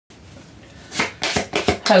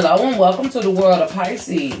Hello and welcome to the world of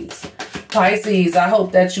Pisces. Pisces, I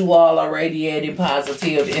hope that you all are radiating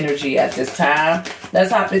positive energy at this time.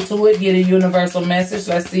 Let's hop into it, get a universal message.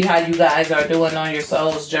 Let's see how you guys are doing on your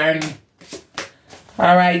soul's journey.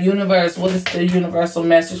 All right, universe, what is the universal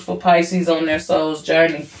message for Pisces on their soul's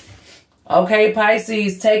journey? Okay,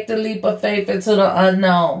 Pisces, take the leap of faith into the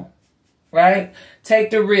unknown, right?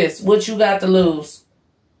 Take the risk. What you got to lose?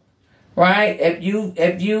 Right? If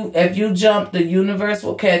you jump, the universe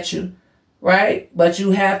will catch you, right? But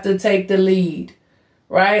you have to take the lead,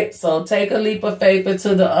 right? So take a leap of faith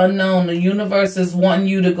into the unknown. The universe is wanting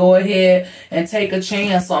you to go ahead and take a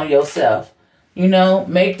chance on yourself. You know,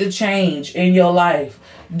 make the change in your life.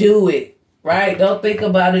 Do it, right? Don't think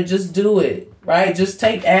about it. Just do it, right? Just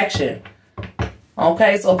take action.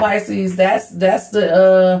 Okay, so Pisces, that's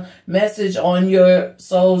the message on your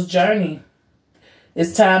soul's journey.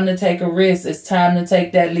 It's time to take a risk. It's time to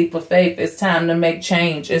take that leap of faith. It's time to make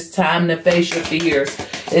change. It's time to face your fears.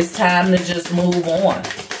 It's time to just move on.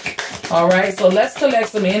 All right, so let's collect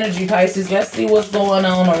some energy, Pisces. Let's see what's going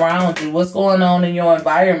on around you. What's going on in your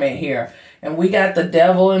environment here. And we got the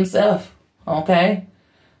devil himself, okay?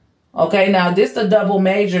 Okay, now this is the double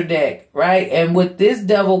major deck, right? And with this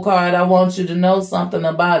devil card, I want you to know something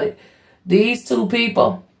about it. These two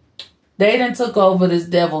people, they done took over this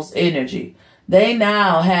devil's energy. They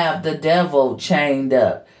now have the devil chained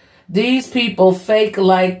up. These people fake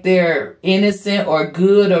like they're innocent or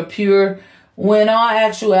good or pure, when all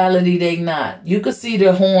actuality they not. You can see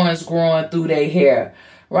their horns growing through their hair,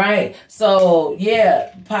 right? So,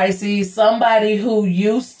 yeah, Pisces, somebody who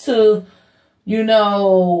used to, you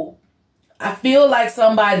know, I feel like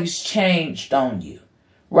somebody's changed on you,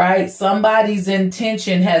 right? Somebody's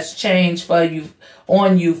intention has changed for you,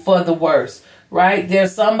 on you for the worse. Right?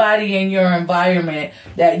 There's somebody in your environment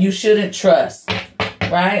that you shouldn't trust.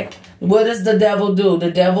 Right? What does the devil do? The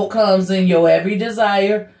devil comes in your every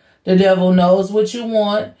desire. The devil knows what you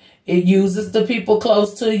want. It uses the people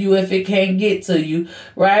close to you if it can't get to you.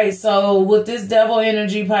 Right? So with this devil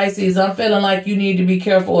energy, Pisces, I'm feeling like you need to be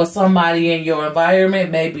careful with somebody in your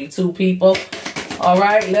environment. Maybe two people. All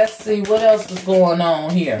right? Let's see what else is going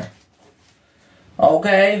on here.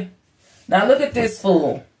 Okay? Now look at this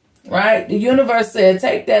fool. Right? The universe said,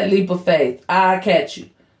 take that leap of faith. I'll catch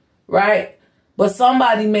you. Right? But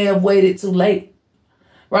somebody may have waited too late.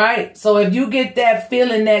 Right? So if you get that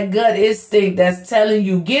feeling, that gut instinct that's telling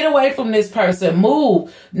you, get away from this person.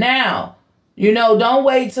 Move now. You know, don't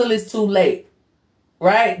wait till it's too late.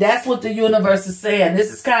 Right? That's what the universe is saying.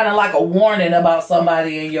 This is kind of like a warning about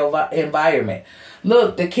somebody in your environment.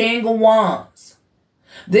 Look, the King of Wands.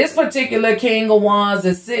 This particular King of Wands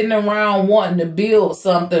is sitting around wanting to build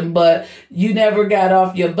something, but you never got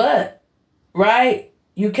off your butt, right?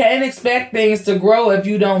 You can't expect things to grow if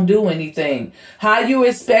you don't do anything. How you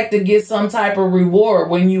expect to get some type of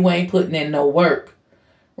reward when you ain't putting in no work,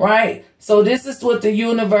 right? So this is what the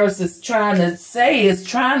universe is trying to say. It's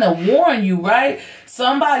trying to warn you, right?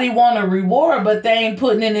 Somebody want a reward, but they ain't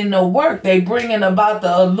putting it in no work. They bringing about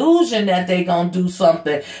the illusion that they gonna do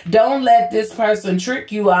something. Don't let this person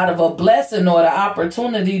trick you out of a blessing or the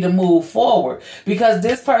opportunity to move forward, because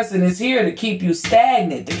this person is here to keep you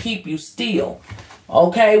stagnant, to keep you still.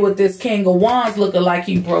 Okay, with this King of Wands looking like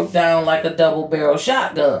he broke down like a double-barrel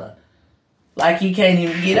shotgun. Like he can't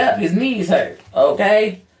even get up. His knees hurt.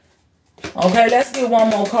 Okay? Okay, let's get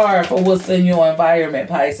one more card for what's in your environment,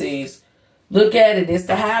 Pisces. Look at it. It's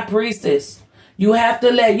the High Priestess. You have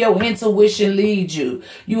to let your intuition lead you.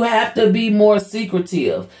 You have to be more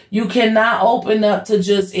secretive. You cannot open up to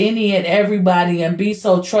just any and everybody and be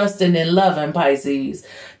so trusting and loving, Pisces.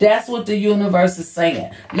 That's what the universe is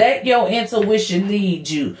saying. Let your intuition lead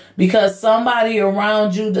you, because somebody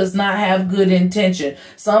around you does not have good intention.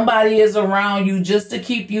 Somebody is around you just to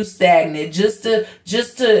keep you stagnant, just to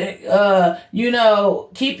you know,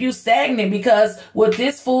 keep you stagnant, because with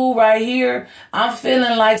this fool right here, I'm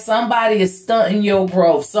feeling like somebody is stunting your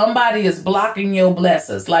growth. Somebody is blocking your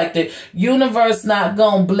blessings. Like the universe not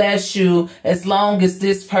gonna bless you as long as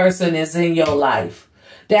this person is in your life.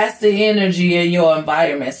 That's the energy in your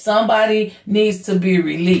environment. Somebody needs to be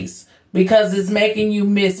released because it's making you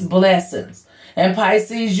miss blessings. And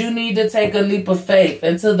Pisces, you need to take a leap of faith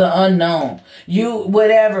into the unknown. You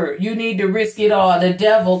need to risk it all. The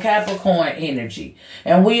devil, Capricorn energy.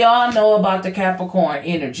 And we all know about the Capricorn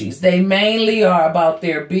energies. They mainly are about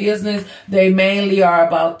their business. They mainly are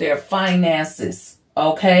about their finances.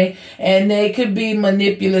 Okay? And they could be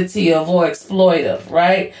manipulative or exploitive,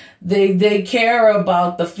 right? They care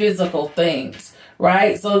about the physical things,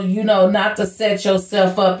 right? So, you know, not to set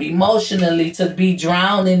yourself up emotionally to be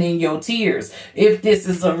drowning in your tears if this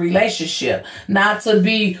is a relationship. Not to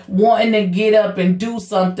be wanting to get up and do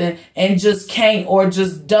something and just can't or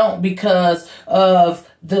just don't because of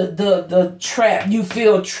the trap. You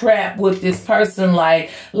feel trapped with this person,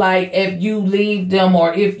 like if you leave them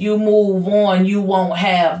or if you move on, you won't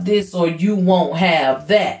have this or you won't have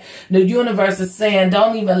that. The universe is saying,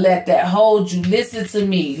 don't even let that hold you. Listen to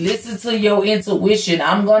me. Listen to your intuition.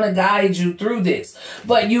 I'm going to guide you through this.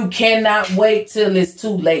 But you cannot wait till it's too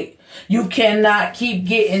late. You cannot keep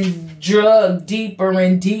getting drugged deeper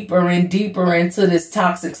and deeper and deeper into this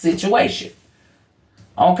toxic situation.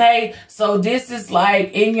 Okay, so this is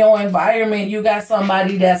like in your environment, you got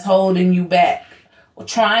somebody that's holding you back,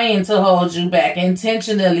 trying to hold you back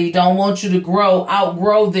intentionally, don't want you to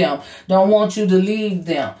outgrow them, don't want you to leave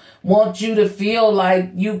them, want you to feel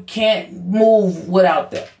like you can't move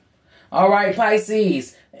without them. All right,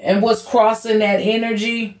 Pisces. And what's crossing that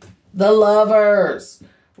energy? The Lovers,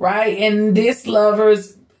 right? And this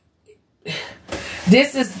Lovers,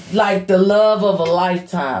 this is like the love of a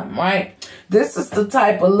lifetime, right? This is the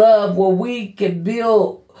type of love where we can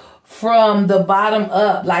build from the bottom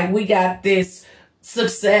up. Like we got this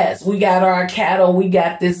success. We got our cattle. We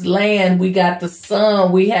got this land. We got the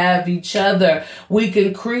sun. We have each other. We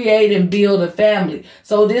can create and build a family.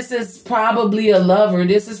 So this is probably a lover.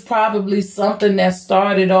 This is probably something that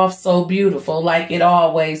started off so beautiful, like it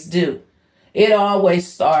always do. It always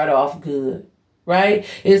start off good, right?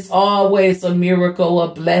 It's always a miracle,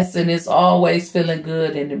 a blessing. It's always feeling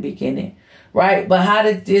good in the beginning. Right? But how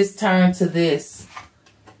did this turn to this?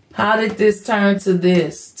 How did this turn to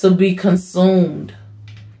this? To be consumed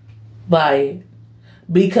by it.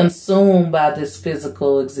 Be consumed by this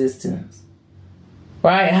physical existence.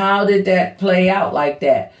 Right? How did that play out like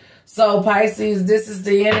that? So Pisces, this is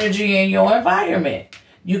the energy in your environment.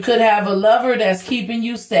 You could have a lover that's keeping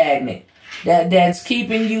you stagnant. That's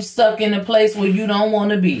keeping you stuck in a place where you don't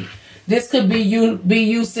want to be. This could be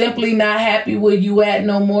you simply not happy where you at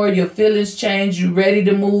no more. Your feelings change. You ready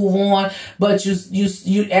to move on, but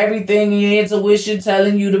you everything in your intuition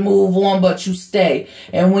telling you to move on, but you stay.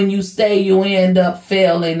 And when you stay, you end up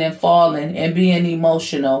failing and falling and being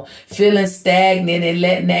emotional, feeling stagnant and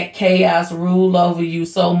letting that chaos rule over you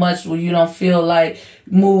so much where you don't feel like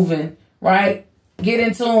moving, right? Get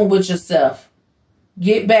in tune with yourself.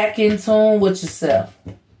 Get back in tune with yourself.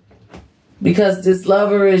 Because this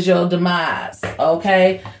lover is your demise,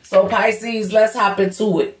 okay? So Pisces, let's hop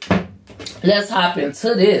into it. Let's hop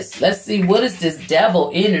into this. Let's see, what is this devil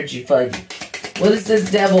energy for you? What is this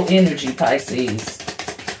devil energy, Pisces?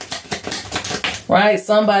 Right?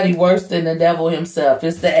 Somebody worse than the devil himself.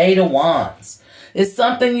 It's the 8 of Wands. It's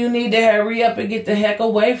something you need to hurry up and get the heck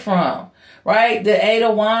away from. Right? The 8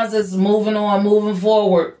 of Wands is moving on, moving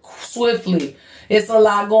forward swiftly. It's a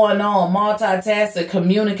lot going on. Multitasking,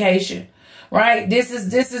 communication. Right? This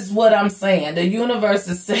is what I'm saying. The universe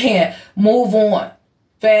is saying, move on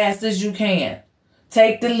fast as you can.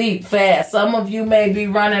 Take the leap fast. Some of you may be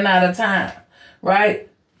running out of time. Right?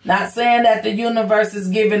 Not saying that the universe is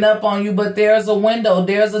giving up on you, but there's a window.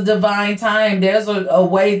 There's a divine time. There's a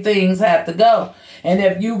way things have to go. And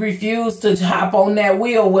if you refuse to hop on that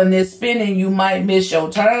wheel when it's spinning, you might miss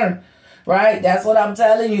your turn. Right? That's what I'm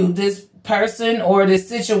telling you. This person or this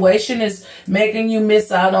situation is making you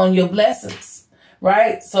miss out on your blessings,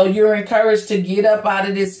 right? So you're encouraged to get up out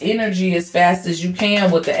of this energy as fast as you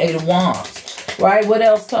can with the 8 of Wands, right? What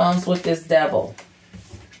else comes with this devil?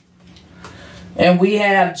 And we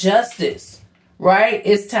have justice, right?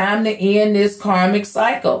 It's time to end this karmic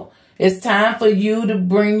cycle. It's time for you to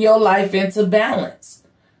bring your life into balance,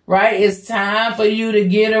 right? It's time for you to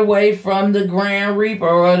get away from the Grand Reaper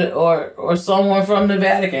or someone from the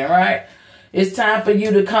Vatican, right? It's time for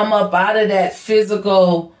you to come up out of that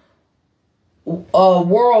physical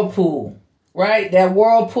whirlpool, right? That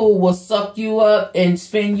whirlpool will suck you up and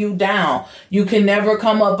spin you down. You can never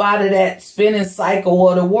come up out of that spinning cycle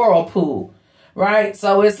or the whirlpool, right?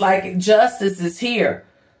 So it's like justice is here.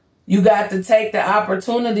 You got to take the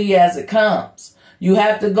opportunity as it comes. You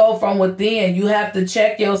have to go from within. You have to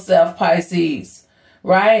check yourself, Pisces,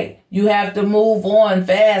 right? You have to move on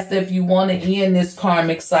fast if you want to end this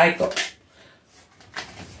karmic cycle.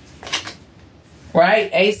 Right?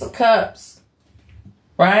 Ace of Cups.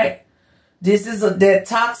 Right? This is that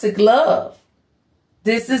toxic love.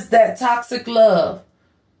 This is that toxic love.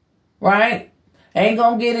 Right? Ain't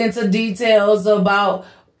gonna get into details about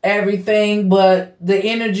everything, but the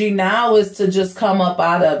energy now is to just come up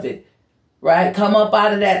out of it. Right? Come up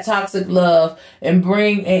out of that toxic love and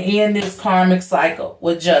bring and end this karmic cycle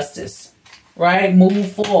with justice. Right?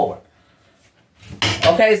 Move forward.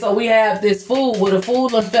 Okay, so we have this fool where the fool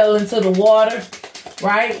done fell into the water,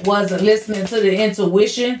 right? Wasn't listening to the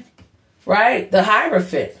intuition, right? The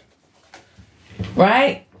Hierophant,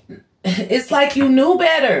 right? It's like you knew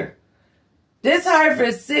better. This Hierophant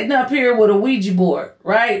is sitting up here with a Ouija board,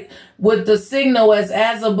 right? With the signal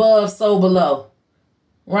as above, so below,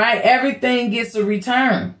 right? Everything gets a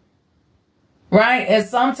return, right? And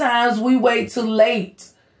sometimes we wait too late.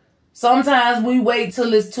 Sometimes we wait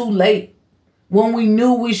till it's too late. When we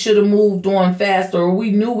knew we should have moved on faster, or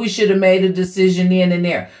we knew we should have made a decision then and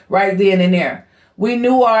there, right then and there. We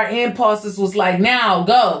knew our impulses was like, now,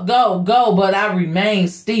 go, go, go, but I remain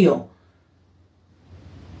still.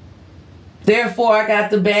 Therefore, I got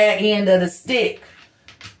the bad end of the stick,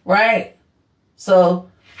 right? So,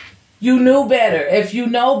 you knew better. If you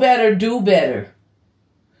know better, do better.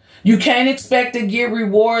 You can't expect to get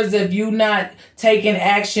rewards if you're not taking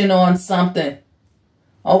action on something,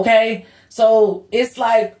 okay? So it's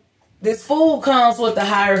like this fool comes with the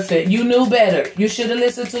Hierophant. You knew better. You should have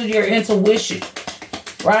listened to your intuition,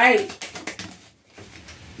 right?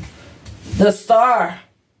 The Star.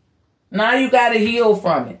 Now you got to heal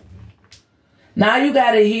from it. Now you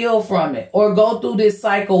got to heal from it or go through this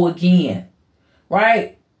cycle again,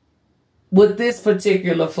 right? With this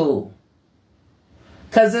particular fool.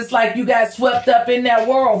 Because it's like you got swept up in that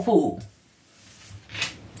whirlpool.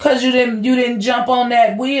 Because you didn't jump on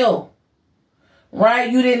that wheel.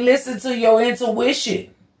 Right? You didn't listen to your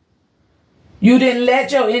intuition. You didn't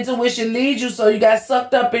let your intuition lead you, so you got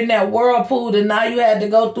sucked up in that whirlpool, and now you had to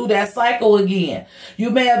go through that cycle again. You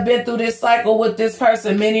may have been through this cycle with this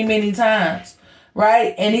person many, many times,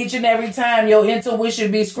 right? And each and every time your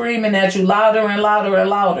intuition be screaming at you louder and louder and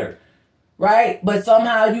louder, right? But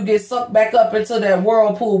somehow you get sucked back up into that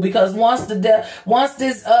whirlpool, because once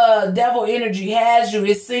this devil energy has you,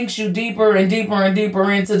 it sinks you deeper and deeper and deeper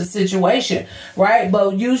into the situation, right?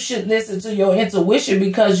 But you should listen to your intuition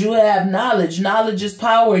because you have knowledge. Knowledge is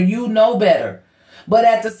power. You know better. But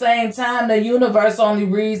at the same time, the universe only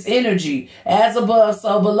reads energy. As above,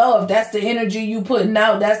 so below. If that's the energy you putting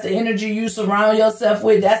out, that's the energy you surround yourself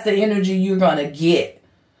with, that's the energy you're going to get,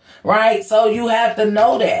 right? So you have to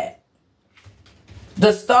know that.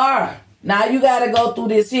 The Star. Now you got to go through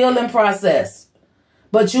this healing process.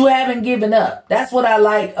 But you haven't given up. That's what I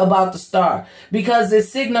like about the Star. Because it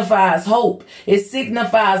signifies hope. It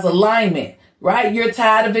signifies alignment. Right? You're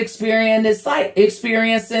tired of experiencing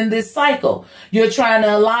this cycle. You're trying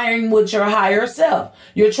to align with your higher self.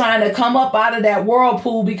 You're trying to come up out of that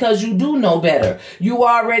whirlpool because you do know better. You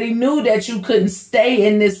already knew that you couldn't stay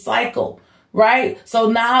in this cycle. Right? So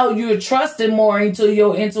now you're trusting more into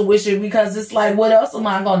your intuition, because it's like, what else am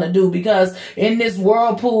I going to do? Because in this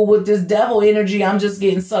whirlpool with this devil energy, I'm just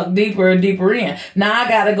getting sucked deeper and deeper in. Now I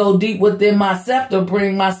got to go deep within myself to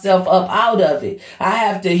bring myself up out of it. I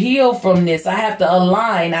have to heal from this. I have to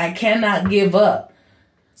align. I cannot give up.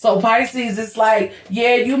 So Pisces, it's like,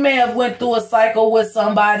 yeah, you may have went through a cycle with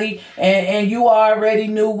somebody and you already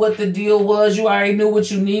knew what the deal was. You already knew what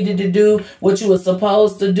you needed to do, what you were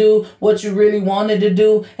supposed to do, what you really wanted to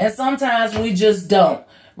do. And sometimes we just don't.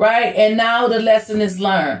 Right? And now the lesson is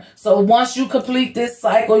learned. So once you complete this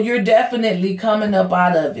cycle, you're definitely coming up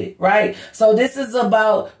out of it. Right? So this is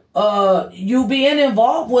about you being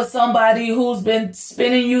involved with somebody who's been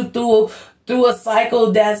spinning you through a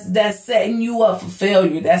cycle that's setting you up for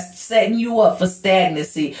failure, that's setting you up for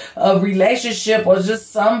stagnancy, a relationship, or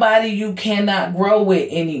just somebody you cannot grow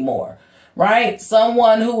with anymore, right?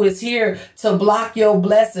 Someone who is here to block your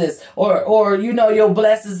blessings, or you know, your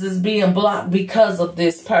blessings is being blocked because of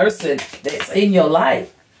this person that's in your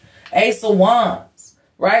life. Ace of Wands,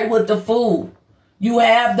 right? With the Fool. You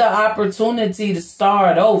have the opportunity to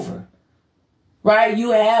start over. Right? You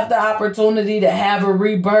have the opportunity to have a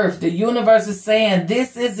rebirth. The universe is saying,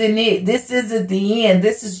 this isn't it. This isn't the end.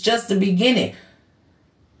 This is just the beginning.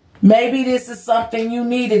 Maybe this is something you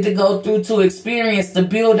needed to go through to experience, to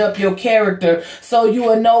build up your character, so you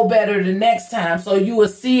will know better the next time. So you will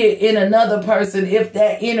see it in another person. If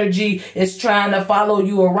that energy is trying to follow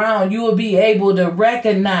you around, you will be able to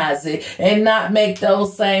recognize it and not make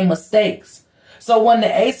those same mistakes. So when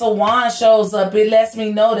the Ace of Wands shows up, it lets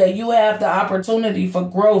me know that you have the opportunity for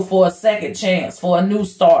growth, for a second chance, for a new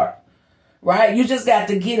start, right? You just got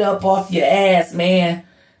to get up off your ass, man.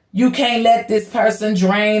 You can't let this person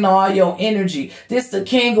drain all your energy. This the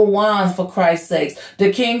King of Wands, for Christ's sakes.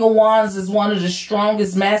 The King of Wands is one of the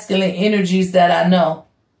strongest masculine energies that I know,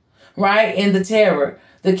 right? In the tarot.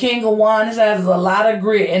 The King of Wands has a lot of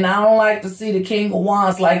grit, and I don't like to see the King of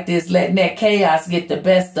Wands like this, letting that chaos get the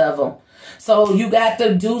best of them. So you got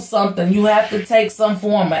to do something. You have to take some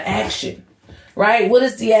form of action. right? What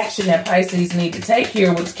is the action that Pisces need to take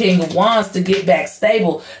here with the King of Wands to get back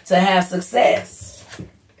stable, to have success?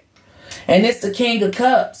 And it's the King of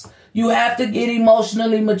Cups. You have to get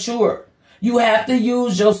emotionally mature. You have to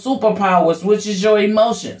use your superpowers, which is your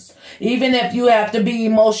emotions. Even if you have to be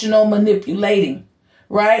emotional manipulating,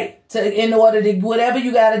 right? In order to, whatever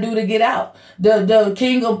you got to do to get out. The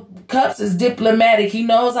King of Cups is diplomatic. He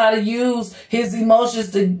knows how to use his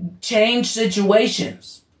emotions to change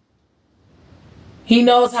situations. He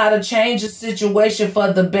knows how to change a situation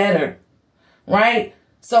for the better, right?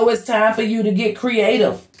 So it's time for you to get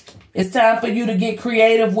creative. It's time for you to get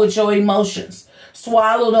creative with your emotions.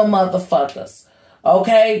 Swallow them motherfuckers.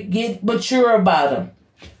 Okay? Get mature about them.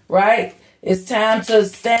 Right? It's time to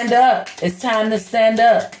stand up. It's time to stand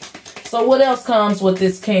up. So what else comes with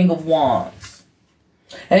this King of Wands?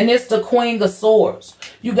 And it's the Queen of Swords.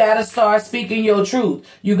 You got to start speaking your truth.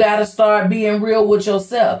 You got to start being real with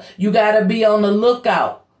yourself. You got to be on the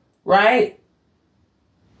lookout. Right?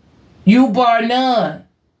 You bar none.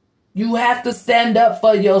 You have to stand up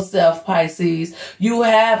for yourself, Pisces. You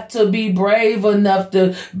have to be brave enough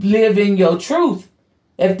to live in your truth.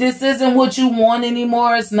 If this isn't what you want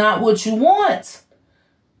anymore, it's not what you want.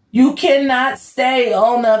 You cannot stay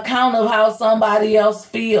on the account of how somebody else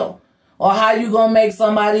feel or how you going to make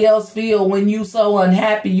somebody else feel when you so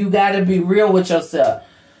unhappy. You got to be real with yourself,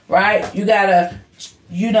 right? You got to,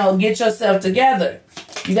 get yourself together.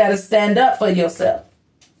 You got to stand up for yourself.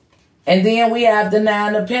 And then we have the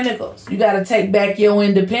Nine of Pentacles. You got to take back your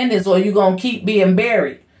independence or you're going to keep being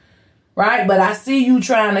buried. Right? But I see you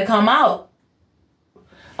trying to come out.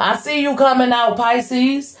 I see you coming out,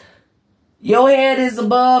 Pisces. Your head is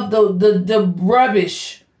above the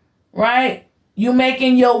rubbish. Right? You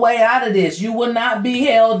making your way out of this. You will not be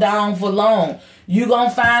held down for long. You're going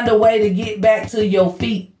to find a way to get back to your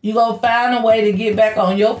feet. You're going to find a way to get back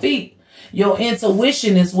on your feet. Your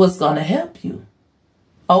intuition is what's going to help you.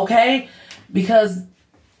 Okay? Because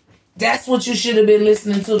that's what you should have been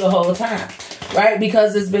listening to the whole time. Right?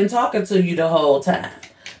 Because it's been talking to you the whole time.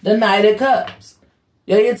 The Knight of Cups.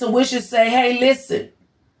 Your intuition say, hey, listen.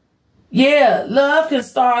 Yeah, love can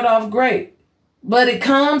start off great. But it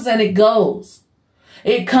comes and it goes.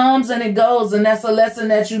 It comes and it goes. And that's a lesson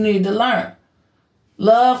that you need to learn.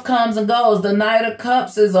 Love comes and goes. The Knight of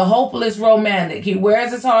Cups is a hopeless romantic. He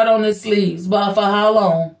wears his heart on his sleeves. But for how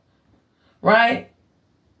long? Right?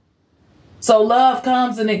 So love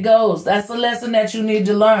comes and it goes. That's a lesson that you need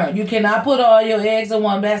to learn. You cannot put all your eggs in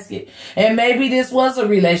one basket. And maybe this was a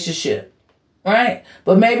relationship, right?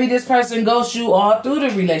 But maybe this person ghosted you all through the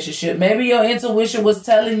relationship. Maybe your intuition was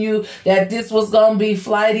telling you that this was going to be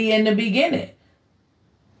flighty in the beginning,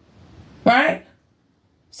 right?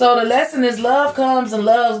 So the lesson is love comes and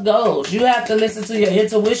love goes. You have to listen to your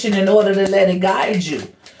intuition in order to let it guide you,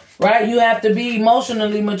 right? You have to be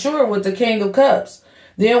emotionally mature with the King of Cups.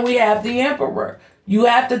 Then we have the Emperor. You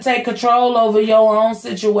have to take control over your own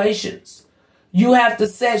situations. You have to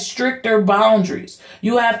set stricter boundaries.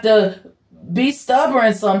 You have to be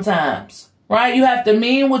stubborn sometimes, right? You have to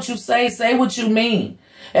mean what you say what you mean.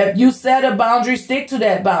 If you set a boundary, stick to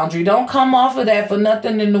that boundary. Don't come off of that for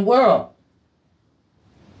nothing in the world,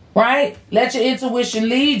 right? Let your intuition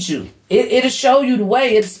lead you. It'll show you the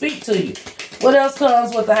way. It'll speak to you. What else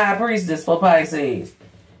comes with the High Priestess for Pisces?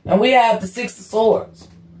 And we have the Six of Swords.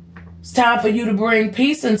 It's time for you to bring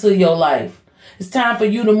peace into your life. It's time for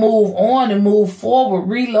you to move on and move forward,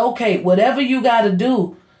 relocate, whatever you got to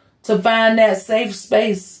do to find that safe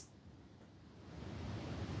space.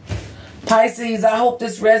 Pisces, I hope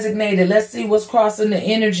this resonated. Let's see what's crossing the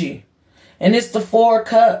energy. And it's the Four of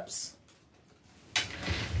Cups.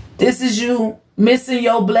 This is you missing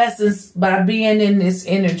your blessings by being in this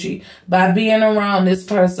energy, by being around this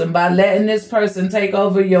person, by letting this person take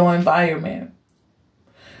over your environment.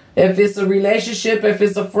 If it's a relationship, if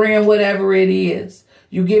it's a friend, whatever it is,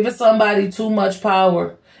 you're giving somebody too much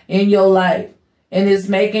power in your life and it's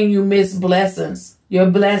making you miss blessings, your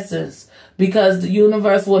blessings, because the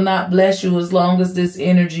universe will not bless you as long as this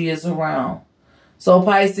energy is around. So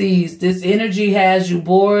Pisces, this energy has you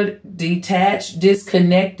bored, detached,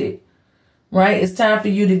 disconnected. Right? It's time for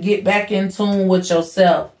you to get back in tune with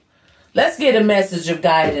yourself. Let's get a message of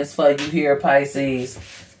guidance for you here, Pisces.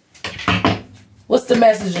 What's the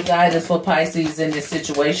message of guidance for Pisces in this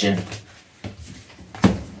situation?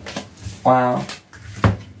 Wow.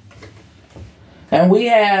 And we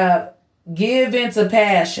have give into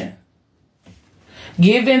passion.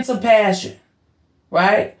 Give into passion.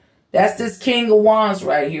 Right? That's this King of Wands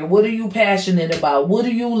right here. What are you passionate about? What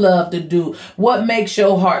do you love to do? What makes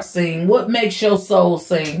your heart sing? What makes your soul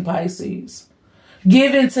sing, Pisces?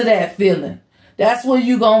 Give into that feeling. That's where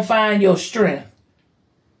you're going to find your strength.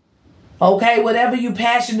 Okay, whatever you're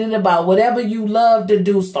passionate about, whatever you love to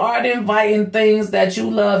do, start inviting things that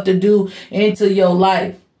you love to do into your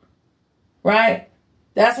life. Right?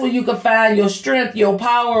 That's where you can find your strength, your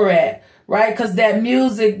power at. Right? Because that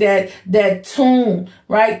music, that tune,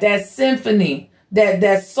 right? That symphony,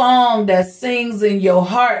 that song that sings in your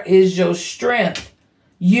heart is your strength.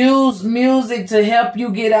 Use music to help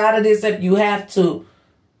you get out of this if you have to.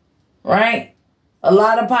 Right? A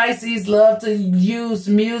lot of Pisces love to use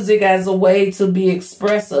music as a way to be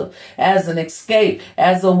expressive, as an escape,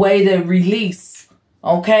 as a way to release.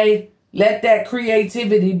 Okay? Let that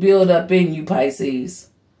creativity build up in you, Pisces.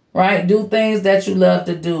 Right? Do things that you love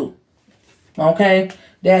to do. Okay?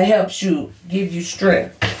 That helps you, give you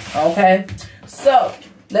strength. Okay? So,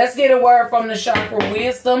 let's get a word from the chakra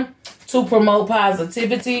wisdom to promote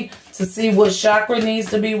positivity, to see what chakra needs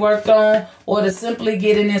to be worked on, or to simply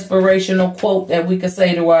get an inspirational quote that we can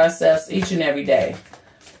say to ourselves each and every day.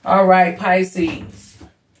 All right, Pisces.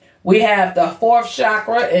 We have the 4th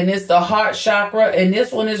chakra, and it's the heart chakra, and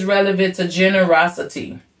this one is relevant to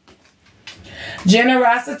generosity.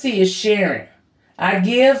 Generosity is sharing. I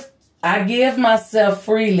give myself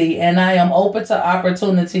freely, and I am open to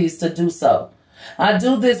opportunities to do so. I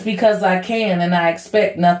do this because I can, and I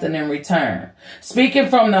expect nothing in return. Speaking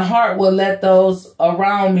from the heart will let those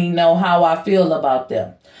around me know how I feel about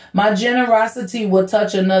them. My generosity will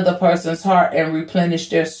touch another person's heart and replenish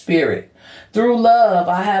their spirit. Through love,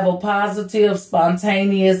 I have a positive,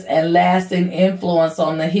 spontaneous, and lasting influence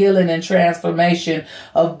on the healing and transformation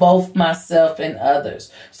of both myself and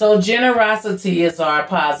others. So generosity is our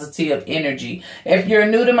positive energy. If you're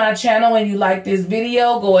new to my channel and you like this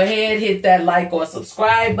video, go ahead, hit that like or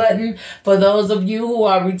subscribe button. For those of you who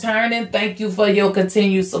are returning, thank you for your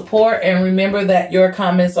continued support. And remember that your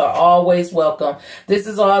comments are always welcome. This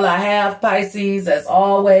is all I have, Pisces. As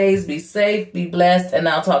always, be safe, be blessed, and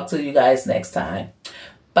I'll talk to you guys next time.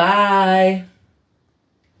 Bye.